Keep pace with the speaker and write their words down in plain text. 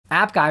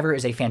AppGyver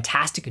is a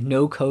fantastic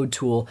no-code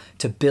tool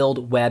to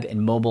build web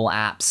and mobile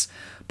apps.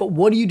 But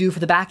what do you do for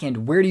the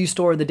backend? Where do you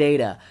store the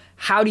data?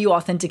 How do you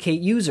authenticate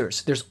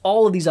users? There's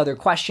all of these other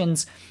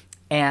questions.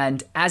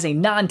 And as a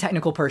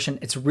non-technical person,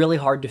 it's really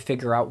hard to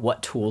figure out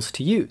what tools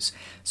to use.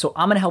 So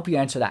I'm gonna help you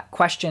answer that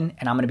question,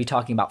 and I'm gonna be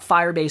talking about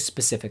Firebase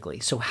specifically.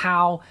 So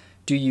how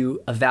do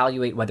you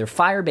evaluate whether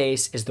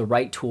Firebase is the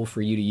right tool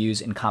for you to use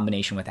in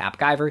combination with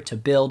AppGyver to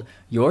build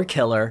your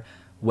killer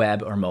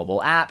web or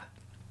mobile app?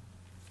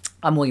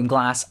 I'm William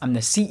Glass. I'm the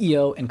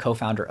CEO and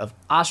co-founder of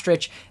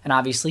Ostrich, and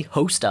obviously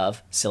host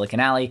of Silicon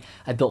Alley.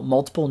 I've built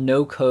multiple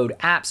no-code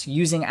apps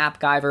using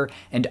AppGyver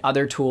and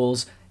other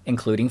tools,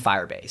 including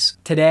Firebase.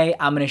 Today,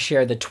 I'm gonna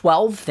share the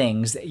 12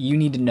 things that you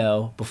need to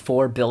know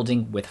before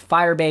building with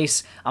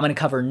Firebase. I'm gonna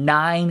cover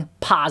 9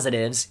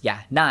 positives,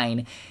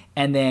 9,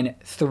 and then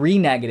 3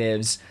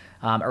 negatives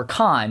or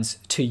cons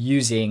to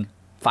using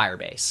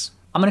Firebase.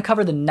 I'm gonna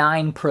cover the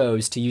 9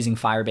 pros to using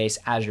Firebase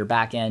as your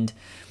backend.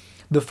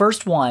 The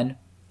first one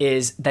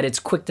is that it's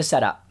quick to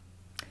set up.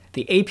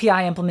 The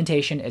API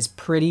implementation is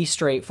pretty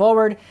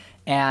straightforward,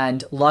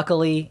 and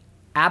luckily,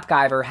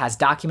 AppGyver has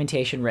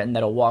documentation written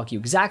that'll walk you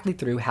exactly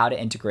through how to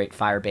integrate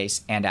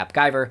Firebase and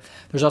AppGyver.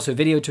 There's also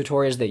video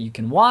tutorials that you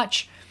can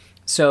watch,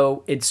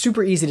 so it's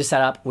super easy to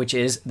set up, which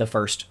is the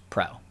first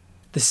pro.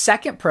 The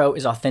second pro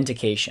is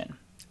authentication.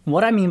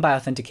 What I mean by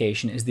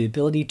authentication is the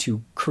ability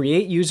to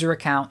create user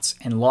accounts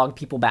and log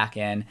people back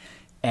in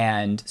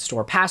and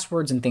store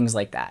passwords and things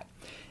like that.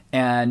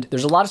 And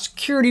there's a lot of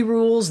security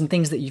rules and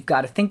things that you've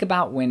got to think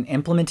about when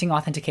implementing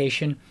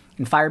authentication,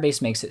 and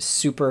Firebase makes it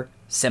super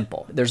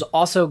simple. There's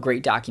also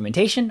great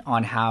documentation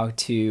on how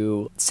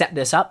to set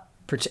this up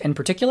in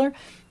particular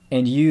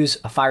and use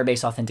a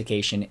Firebase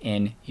authentication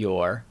in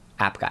your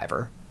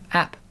AppGyver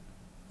app.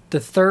 The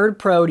third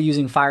pro to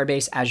using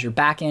Firebase as your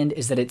backend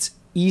is that it's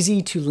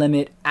easy to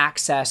limit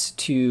access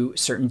to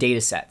certain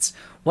data sets.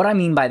 What I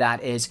mean by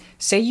that is,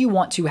 say you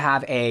want to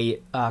have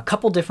a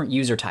couple different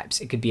user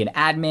types. It could be an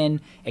admin,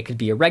 it could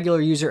be a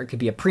regular user, it could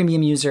be a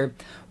premium user.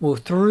 Well,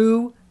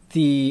 through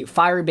the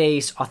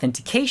Firebase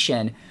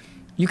authentication,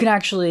 you can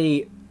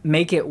actually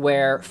make it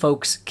where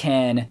folks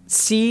can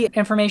see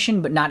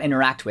information but not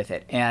interact with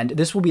it. And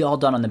this will be all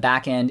done on the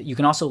back end. You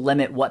can also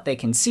limit what they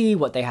can see,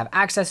 what they have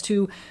access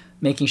to,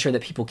 making sure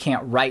that people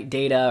can't write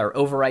data or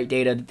overwrite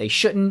data that they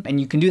shouldn't. And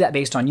you can do that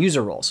based on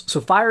user roles. So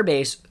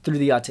Firebase, through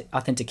the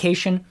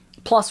authentication,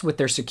 plus with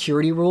their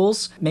security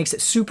rules, makes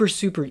it super,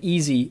 super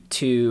easy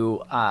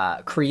to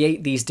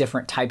create these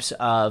different types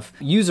of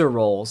user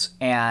roles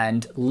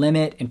and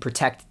limit and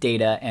protect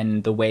data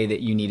in the way that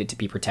you need it to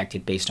be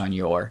protected based on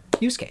your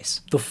use case.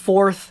 The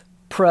fourth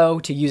pro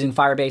to using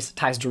Firebase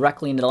ties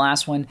directly into the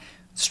last one,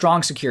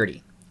 strong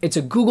security. It's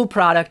a Google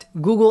product.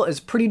 Google is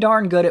pretty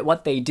darn good at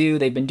what they do.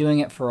 They've been doing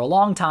it for a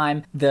long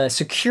time. The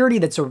security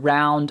that's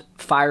around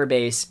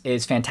Firebase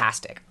is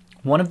fantastic.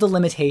 One of the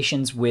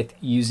limitations with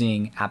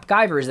using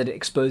AppGyver is that it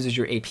exposes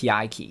your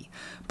API key.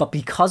 But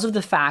because of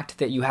the fact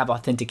that you have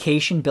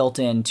authentication built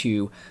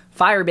into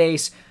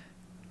Firebase,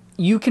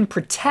 you can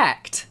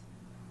protect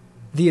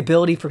the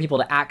ability for people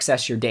to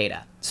access your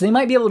data. So they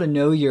might be able to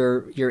know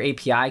your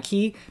API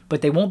key,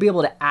 but they won't be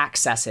able to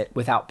access it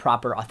without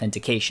proper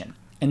authentication.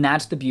 And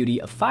that's the beauty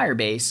of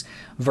Firebase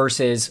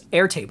versus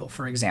Airtable,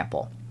 for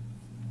example.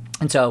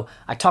 And so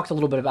I talked a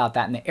little bit about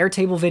that in the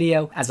Airtable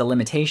video as a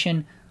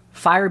limitation.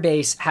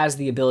 Firebase has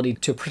the ability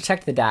to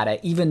protect the data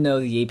even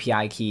though the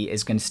API key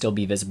is going to still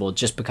be visible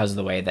just because of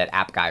the way that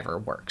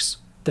AppGyver works.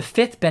 The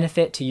fifth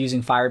benefit to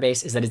using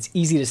Firebase is that it's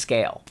easy to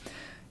scale.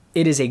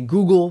 It is a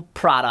Google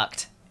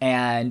product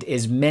and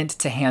is meant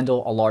to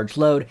handle a large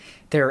load.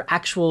 There are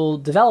actual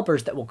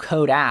developers that will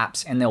code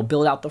apps and they'll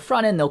build out the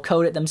front end, they'll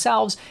code it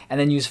themselves, and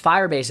then use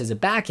Firebase as a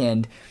back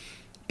end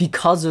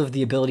because of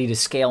the ability to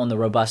scale and the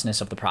robustness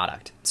of the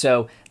product.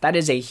 So that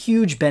is a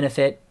huge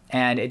benefit.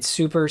 And it's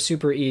super,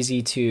 super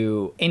easy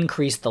to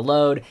increase the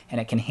load,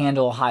 and it can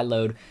handle a high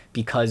load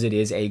because it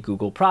is a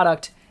Google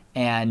product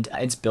and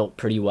it's built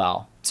pretty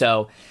well.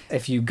 So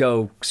if you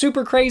go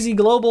super crazy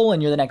global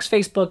and you're the next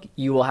Facebook,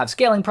 you will have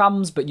scaling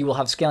problems, but you will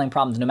have scaling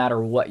problems no matter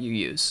what you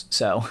use.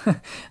 So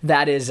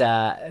that is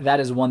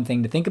one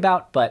thing to think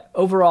about. But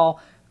overall,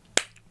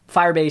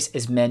 Firebase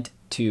is meant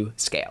to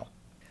scale.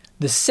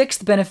 The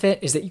sixth benefit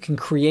is that you can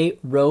create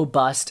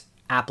robust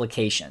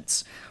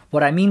applications.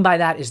 What I mean by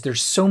that is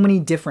there's so many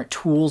different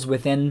tools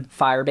within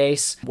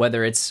Firebase,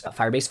 whether it's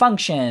Firebase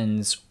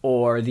functions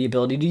or the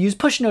ability to use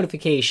push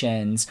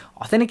notifications,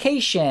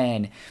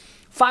 authentication,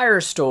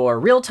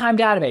 Firestore, real-time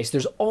database.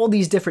 There's all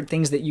these different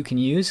things that you can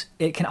use.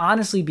 It can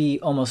honestly be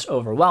almost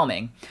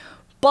overwhelming,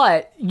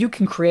 but you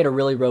can create a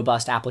really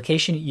robust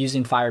application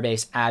using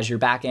Firebase as your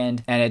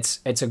backend, and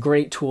it's a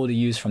great tool to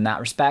use from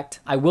that respect.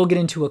 I will get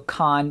into a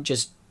con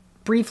just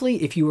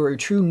briefly. If you were a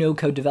true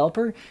no-code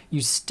developer, you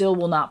still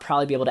will not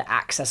probably be able to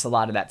access a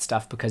lot of that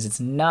stuff because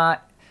it's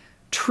not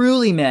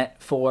truly meant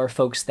for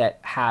folks that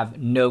have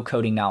no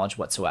coding knowledge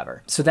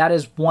whatsoever. So that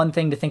is one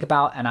thing to think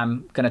about, and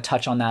I'm going to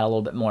touch on that a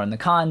little bit more in the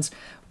cons,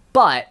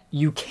 but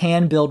you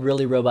can build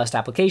really robust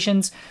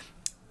applications.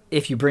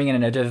 if you bring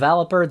in a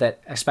developer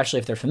that, especially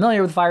if they're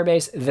familiar with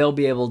Firebase, they'll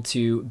be able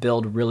to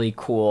build really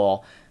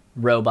cool,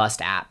 robust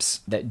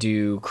apps that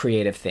do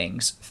creative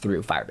things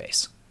through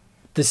Firebase.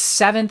 The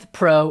 7th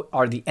pro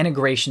are the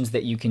integrations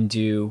that you can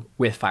do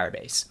with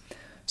Firebase.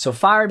 So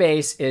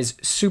Firebase is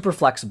super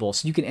flexible,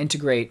 so you can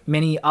integrate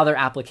many other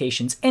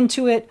applications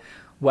into it,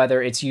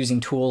 whether it's using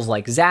tools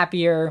like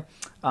Zapier,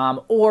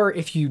 or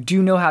if you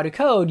do know how to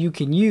code, you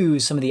can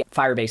use some of the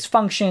Firebase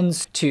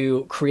functions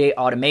to create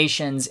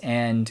automations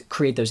and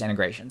create those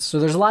integrations. So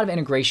there's a lot of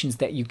integrations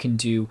that you can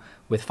do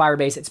with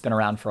Firebase. It's been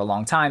around for a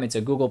long time. It's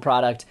a Google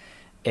product.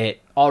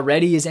 It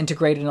already is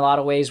integrated in a lot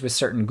of ways with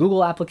certain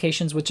Google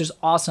applications, which is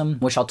awesome,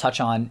 which I'll touch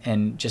on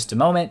in just a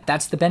moment.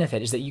 That's the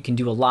benefit, is that you can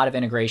do a lot of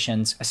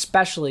integrations,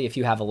 especially if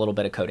you have a little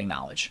bit of coding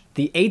knowledge.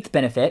 The 8th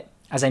benefit,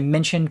 as I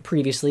mentioned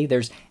previously,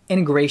 there's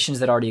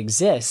integrations that already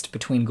exist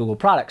between Google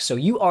products. So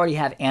you already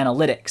have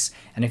analytics.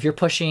 And if you're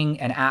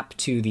pushing an app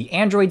to the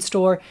Android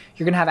store,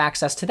 you're going to have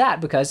access to that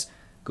because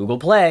Google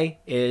Play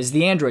is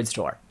the Android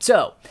store.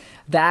 So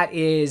that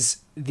is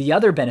the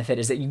other benefit,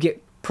 is that you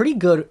get pretty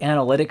good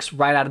analytics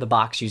right out of the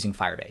box using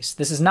Firebase.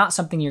 This is not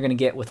something you're going to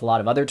get with a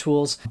lot of other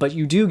tools, but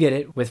you do get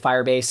it with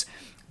Firebase.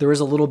 There is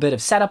a little bit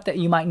of setup that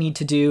you might need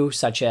to do,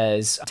 such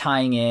as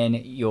tying in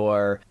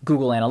your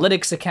Google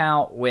Analytics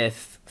account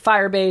with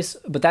Firebase,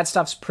 but that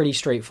stuff's pretty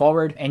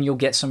straightforward, and you'll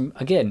get some,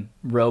 again,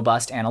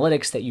 robust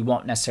analytics that you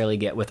won't necessarily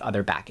get with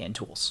other backend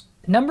tools.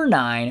 Number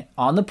 9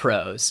 on the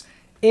pros,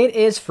 it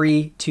is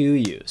free to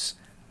use.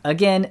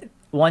 Again,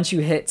 once you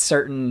hit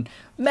certain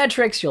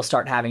metrics, you'll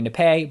start having to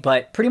pay,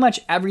 but pretty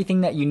much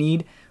everything that you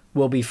need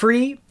will be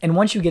free. And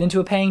once you get into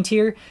a paying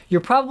tier,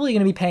 you're probably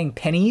going to be paying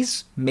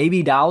pennies,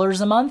 maybe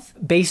dollars a month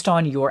based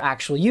on your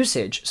actual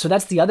usage. So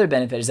that's the other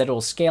benefit, is that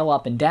it'll scale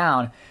up and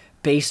down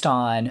based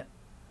on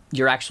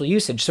your actual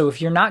usage. So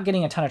if you're not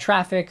getting a ton of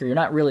traffic or you're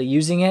not really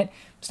using it,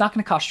 it's not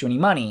going to cost you any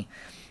money.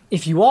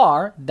 If you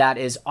are, that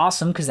is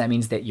awesome, because that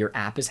means that your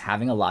app is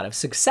having a lot of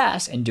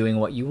success and doing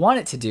what you want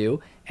it to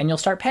do, and you'll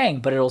start paying,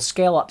 but it'll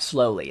scale up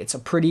slowly. It's a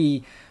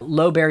pretty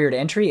low barrier to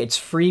entry. It's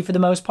free for the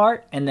most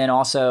part. And then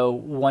also,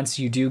 once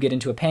you do get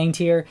into a paying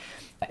tier,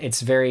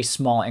 it's very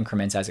small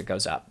increments as it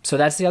goes up. So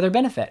that's the other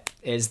benefit,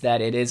 is that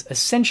it is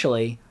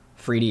essentially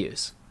free to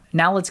use.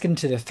 Now let's get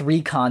into the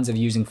 3 cons of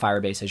using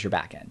Firebase as your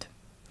backend.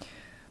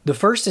 The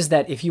first is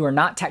that if you are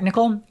not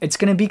technical, it's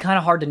going to be kind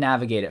of hard to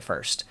navigate at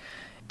first.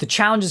 The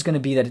challenge is going to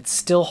be that it's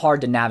still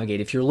hard to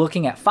navigate. If you're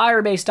looking at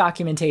Firebase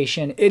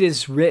documentation, it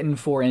is written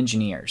for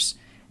engineers.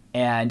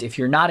 And if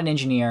you're not an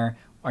engineer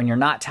or you're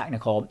not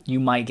technical, you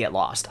might get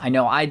lost. I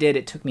know I did.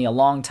 It took me a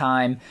long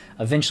time.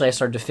 Eventually, I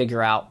started to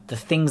figure out the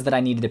things that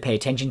I needed to pay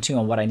attention to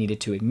and what I needed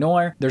to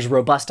ignore. There's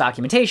robust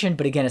documentation,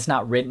 but again, it's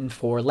not written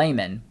for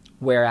laymen,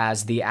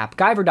 whereas the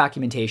AppGyver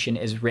documentation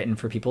is written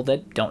for people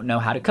that don't know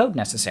how to code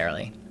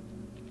necessarily.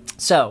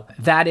 So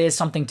that is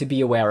something to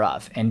be aware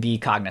of and be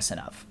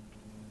cognizant of.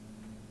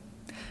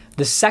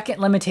 The second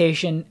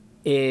limitation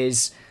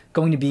is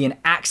going to be in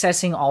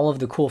accessing all of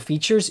the cool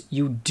features.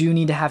 You do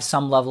need to have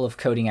some level of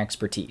coding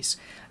expertise.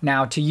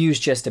 Now, to use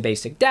just a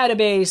basic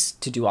database,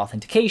 to do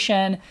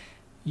authentication,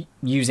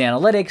 use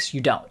analytics,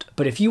 you don't.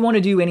 But if you want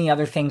to do any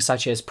other things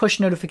such as push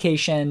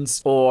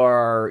notifications,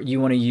 or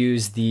you want to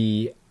use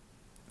the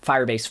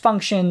Firebase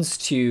functions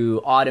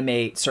to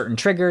automate certain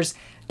triggers,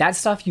 that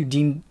stuff you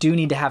do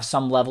need to have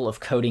some level of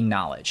coding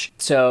knowledge.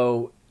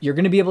 So you're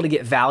going to be able to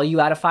get value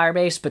out of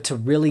Firebase, but to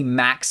really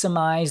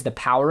maximize the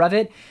power of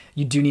it,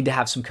 you do need to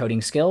have some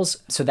coding skills.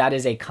 So that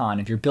is a con.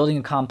 If you're building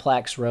a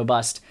complex,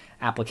 robust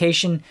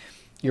application,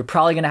 you're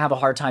probably going to have a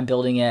hard time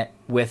building it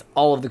with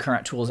all of the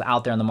current tools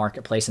out there in the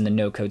marketplace in the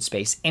no-code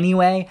space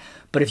anyway.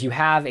 But if you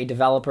have a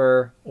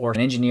developer or an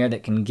engineer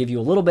that can give you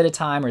a little bit of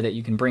time, or that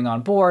you can bring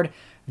on board,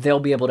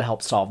 they'll be able to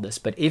help solve this.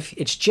 But if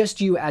it's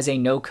just you as a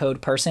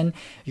no-code person,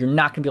 you're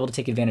not going to be able to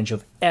take advantage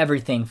of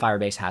everything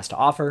Firebase has to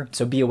offer.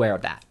 So be aware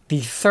of that.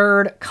 The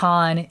third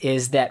con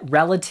is that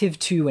relative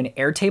to an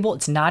Airtable,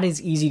 it's not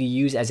as easy to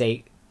use as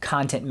a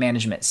content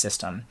management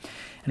system.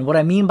 And what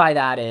I mean by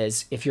that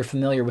is, if you're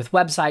familiar with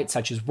websites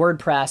such as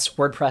WordPress,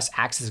 WordPress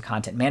acts as a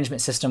content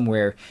management system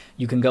where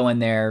you can go in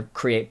there,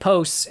 create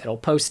posts, it'll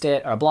post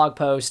it, or a blog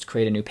post,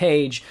 create a new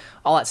page,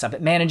 all that stuff.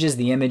 It manages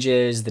the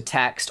images, the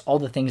text, all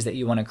the things that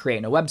you want to create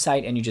in a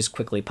website, and you just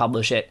quickly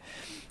publish it.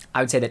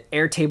 I would say that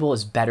Airtable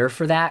is better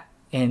for that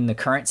in the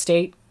current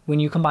state when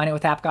you combine it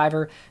with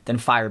AppGyver than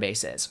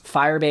Firebase is.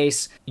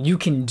 Firebase, you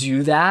can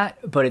do that,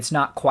 but it's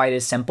not quite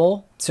as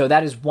simple. So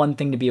that is one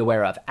thing to be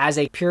aware of. As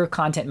a pure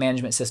content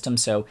management system,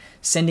 so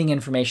sending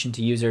information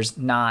to users,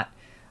 not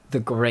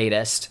the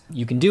greatest.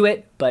 You can do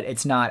it, but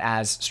it's not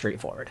as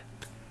straightforward.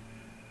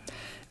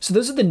 So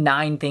those are the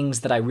 9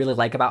 things that I really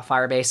like about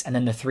Firebase, and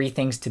then the 3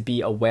 things to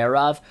be aware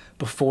of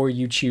before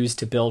you choose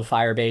to build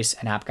Firebase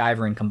and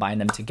AppGyver and combine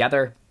them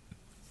together.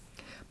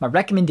 My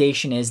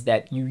recommendation is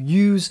that you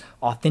use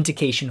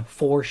authentication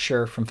for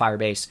sure from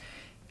Firebase.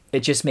 It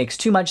just makes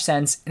too much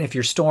sense. And if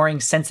you're storing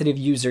sensitive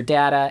user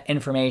data,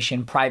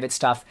 information, private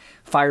stuff,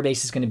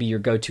 Firebase is going to be your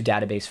go-to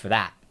database for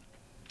that.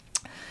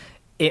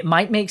 it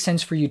might make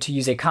sense for you to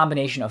use a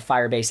combination of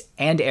Firebase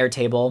and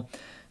Airtable.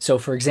 So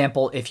for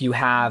example, if you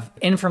have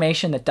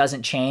information that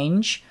doesn't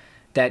change,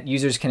 that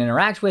users can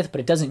interact with, but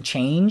it doesn't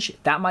change,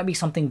 that might be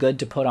something good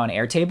to put on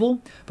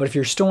Airtable. But if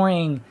you're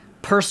storing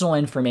personal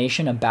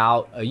information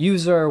about a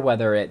user,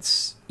 whether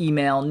it's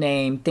email,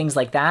 name, things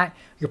like that,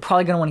 you're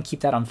probably going to want to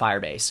keep that on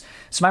Firebase.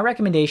 So my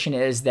recommendation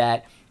is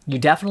that you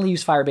definitely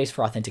use Firebase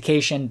for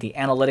authentication. The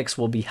analytics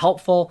will be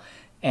helpful.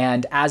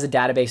 And as a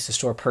database to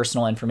store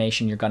personal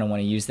information, you're going to want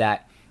to use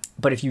that.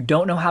 But if you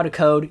don't know how to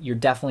code, you're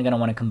definitely going to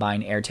want to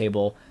combine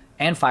Airtable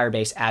and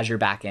Firebase as your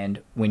backend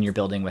when you're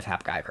building with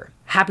AppGyver.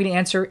 Happy to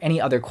answer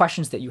any other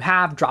questions that you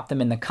have. Drop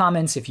them in the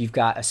comments if you've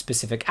got a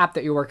specific app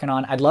that you're working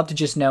on. I'd love to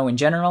just know in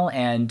general,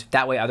 and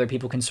that way other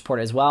people can support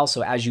it as well.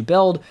 So as you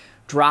build,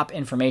 drop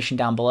information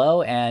down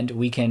below and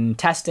we can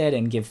test it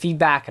and give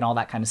feedback and all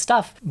that kind of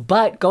stuff.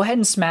 But go ahead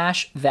and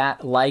smash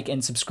that like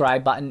and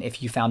subscribe button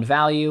if you found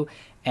value.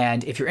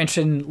 And if you're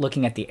interested in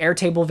looking at the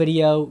Airtable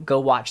video, go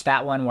watch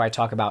that one where I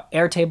talk about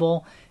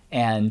Airtable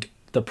and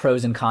the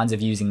pros and cons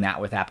of using that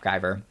with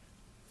AppGyver.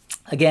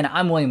 Again,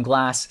 I'm William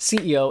Glass,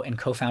 CEO and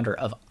co-founder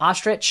of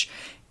Ostrich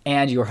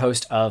and your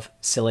host of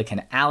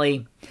Silicon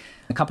Alley.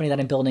 The company that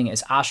I'm building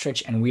is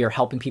Ostrich, and we are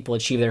helping people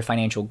achieve their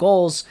financial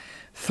goals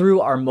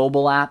through our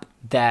mobile app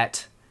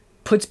that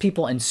puts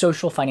people in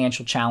social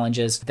financial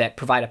challenges that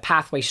provide a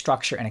pathway,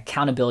 structure, and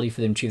accountability for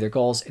them to achieve their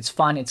goals. It's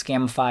fun, it's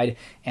gamified,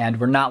 and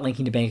we're not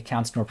linking to bank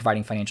accounts nor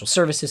providing financial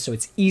services, so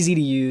it's easy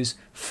to use,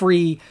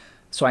 free.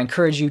 So I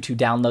encourage you to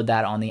download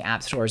that on the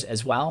app stores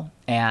as well.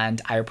 And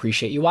I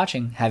appreciate you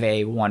watching. Have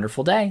a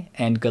wonderful day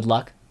and good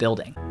luck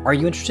building. Are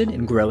you interested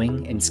in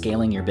growing and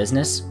scaling your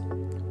business?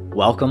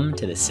 Welcome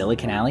to the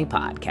Silicon Alley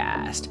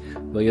podcast,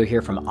 where you'll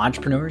hear from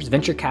entrepreneurs,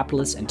 venture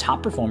capitalists, and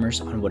top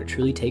performers on what it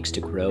truly takes to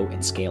grow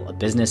and scale a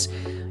business.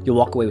 You'll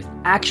walk away with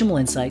actionable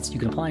insights you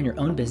can apply in your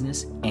own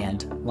business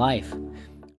and life.